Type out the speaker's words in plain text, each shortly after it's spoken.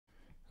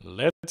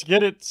Let's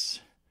get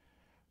it.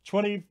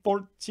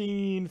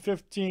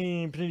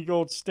 2014-15 Panini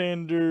Gold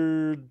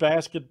Standard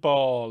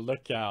Basketball.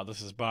 Look out.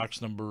 This is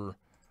box number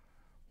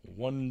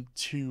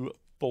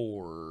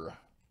 124.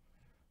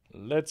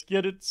 Let's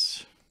get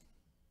it.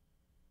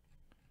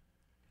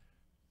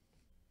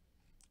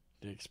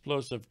 The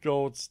Explosive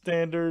Gold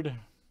Standard.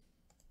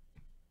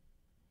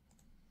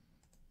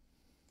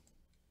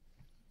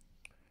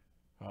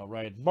 All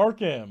right, mark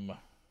him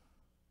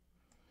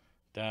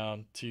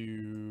down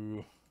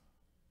to...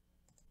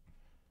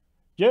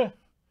 Yeah,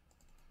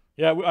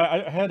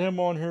 I had him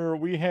on here.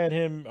 We had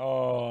him.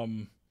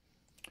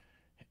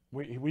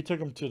 We took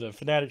him to the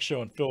Fanatic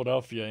show in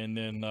Philadelphia, and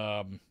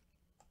then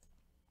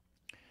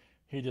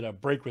he did a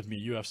break with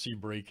me, UFC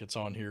break. It's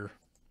on here.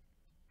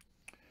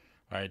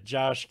 All right,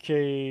 Josh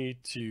K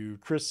to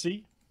Chris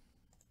C.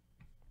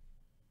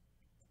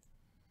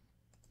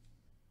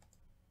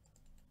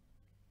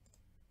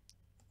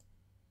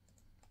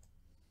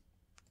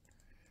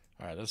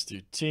 All right, let's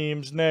do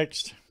teams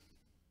next.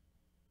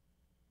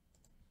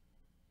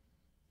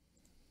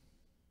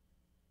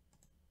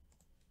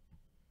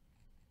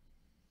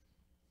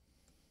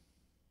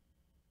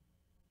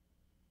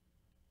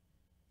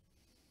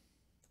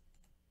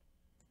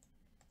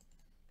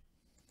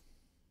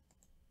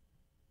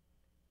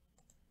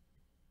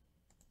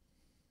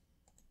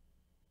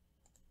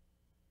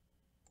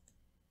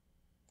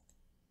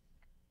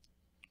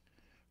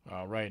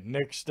 All right,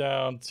 next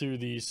down to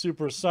the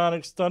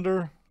Supersonics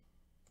Thunder.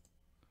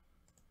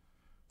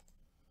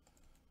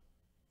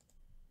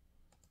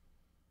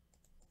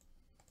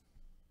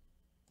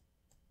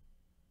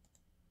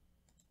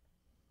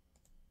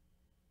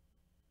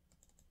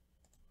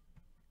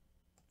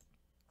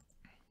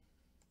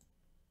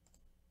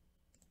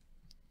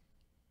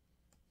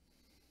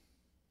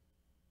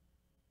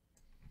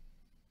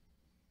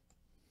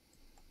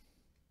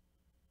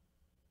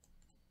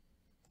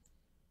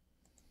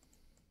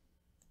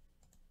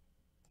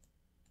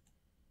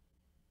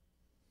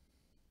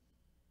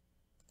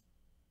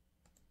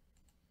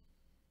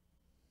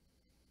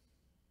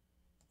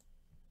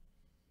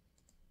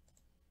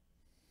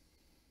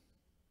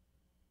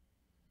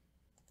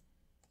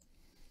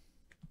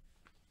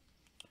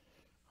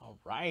 All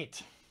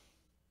right.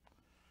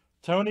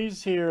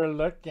 Tony's here.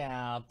 Look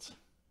out.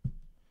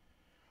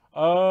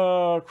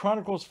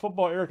 Chronicles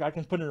Football, Eric. I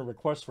can put in a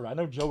request for it. I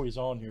know Joey's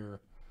on here.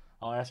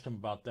 I'll ask him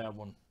about that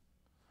one.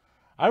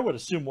 I would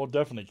assume we'll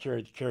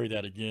definitely carry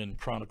that again.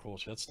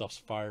 Chronicles. That stuff's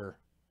fire.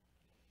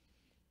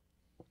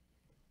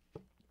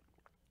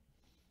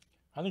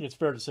 I think it's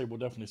fair to say we'll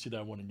definitely see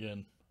that one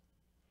again.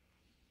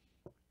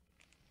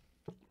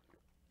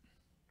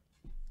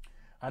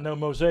 I know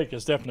Mosaic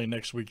is definitely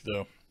next week,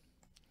 though.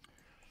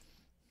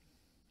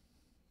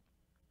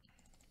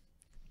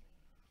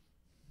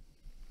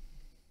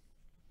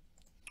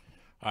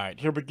 All right,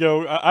 here we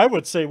go. I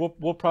would say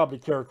we'll probably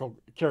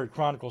carry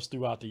Chronicles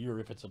throughout the year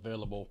if it's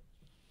available.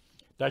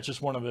 That's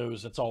just one of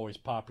those that's always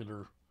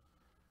popular.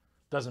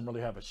 Doesn't really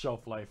have a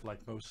shelf life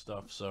like most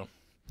stuff. So,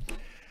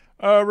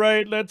 all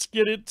right, let's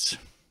get it.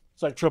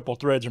 It's like Triple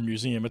Threads or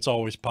Museum. It's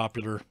always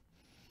popular.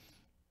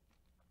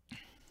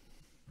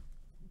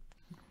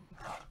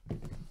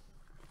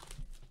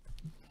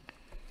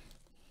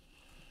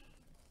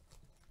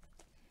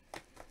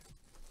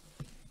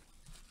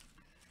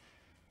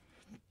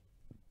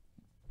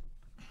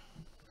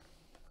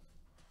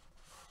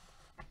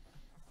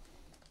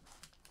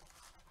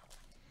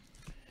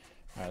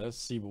 All right, let's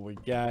see what we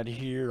got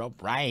here. All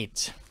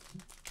right.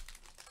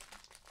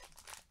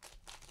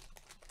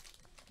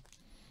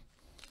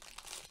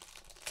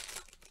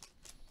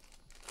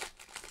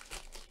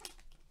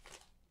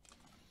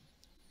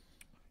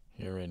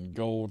 Here in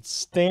Gold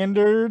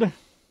Standard.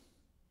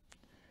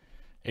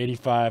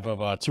 85 of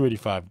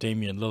 285,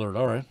 Damian Lillard.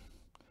 All right.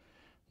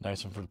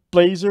 Nice one for the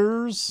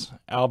Blazers.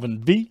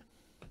 Alvin V.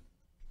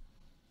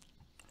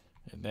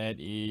 And that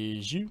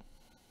is you.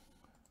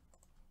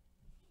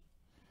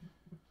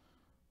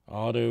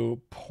 Otto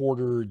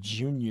Porter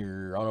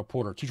Jr. Otto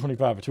Porter,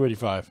 225 or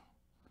 285.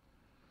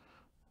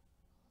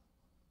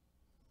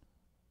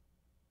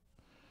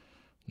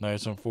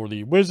 Nice one for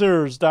the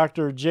Wizards.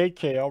 Dr.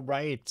 J.K. All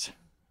right.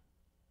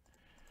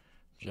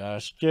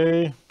 Josh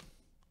K.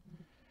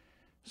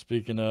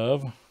 Speaking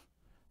of,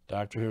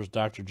 here's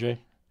Dr. J.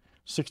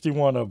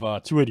 61 of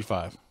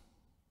 285.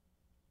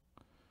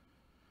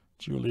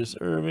 Julius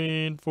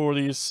Erving for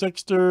the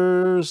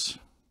Sixers.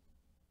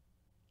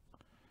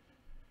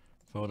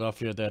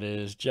 Philadelphia, that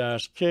is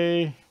Josh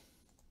K.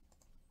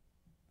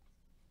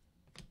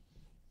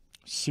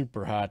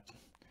 Super hot.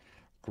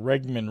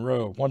 Greg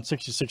Monroe,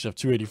 166 of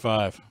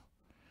 285.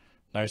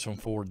 Nice one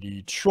for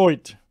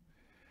Detroit.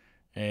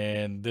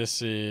 And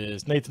this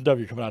is Nathan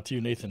W. coming out to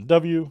you, Nathan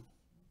W.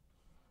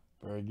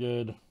 Very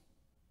good.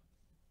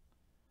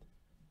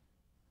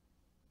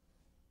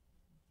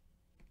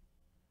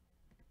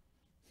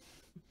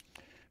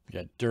 We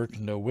got Dirk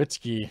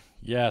Nowitzki.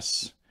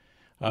 Yes.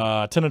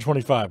 10 of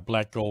 25,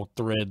 black gold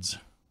threads.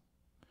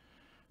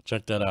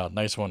 Check that out.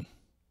 Nice one.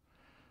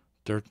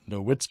 Dirk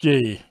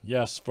Nowitzki.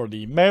 Yes, for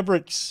the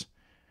Mavericks.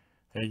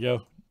 There you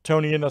go.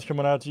 Tony in, that's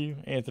coming out to you.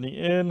 Anthony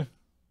in.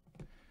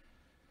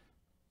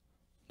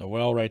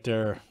 Noel right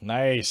there.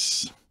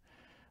 Nice.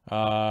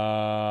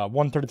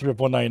 133 of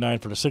 199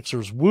 for the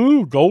Sixers.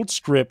 Woo! Gold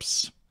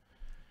strips.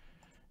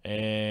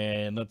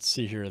 And let's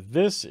see here.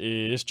 This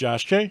is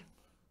Josh K.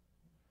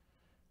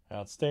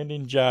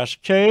 Outstanding Josh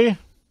K.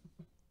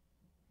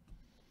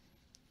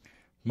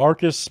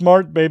 Marcus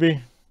Smart,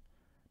 baby.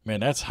 Man,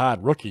 that's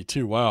hot. Rookie,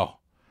 too. Wow.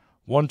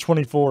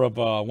 124 of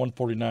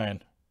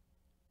 149.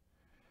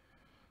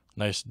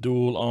 Nice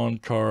dual on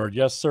card.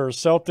 Yes, sir.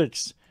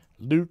 Celtics.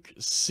 Luke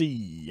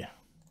C.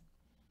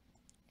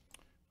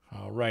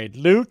 All right,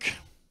 Luke.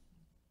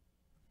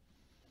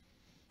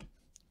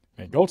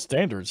 Man, gold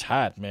standard's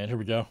hot, man. Here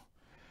we go.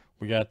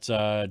 We got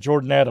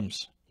Jordan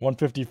Adams.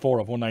 154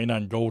 of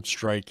 199 gold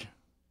strike.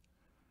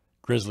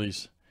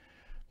 Grizzlies.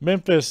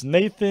 Memphis,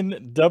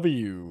 Nathan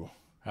W.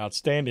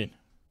 Outstanding.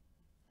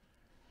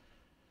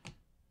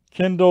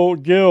 Kendall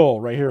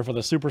Gill right here for the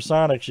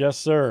Supersonics. Yes,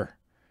 sir.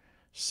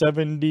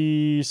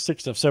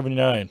 76 of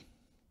 79.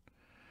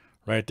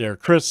 Right there.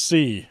 Chris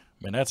C.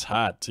 Man, that's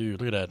hot, too.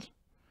 Look at that.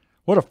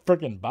 What a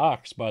freaking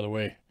box, by the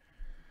way.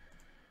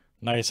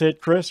 Nice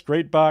hit, Chris.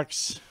 Great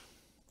box.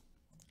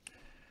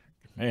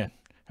 Man,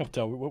 I have to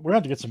tell you, we're going to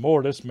have to get some more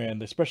of this,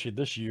 man, especially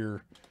this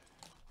year.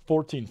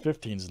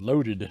 1415's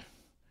loaded.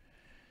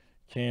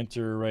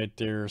 Cantor right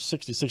there.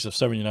 66 of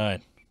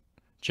 79.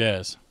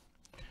 Jazz.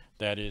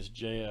 That is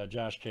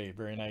Josh K.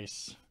 Very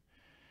nice.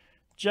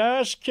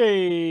 Josh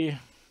K. All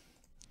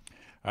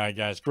right,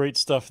 guys. Great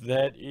stuff.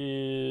 That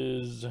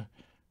is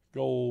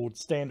gold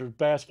standard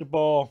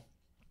basketball.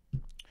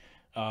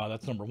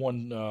 That's number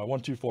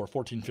 124,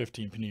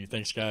 1415 Panini.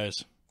 Thanks,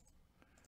 guys.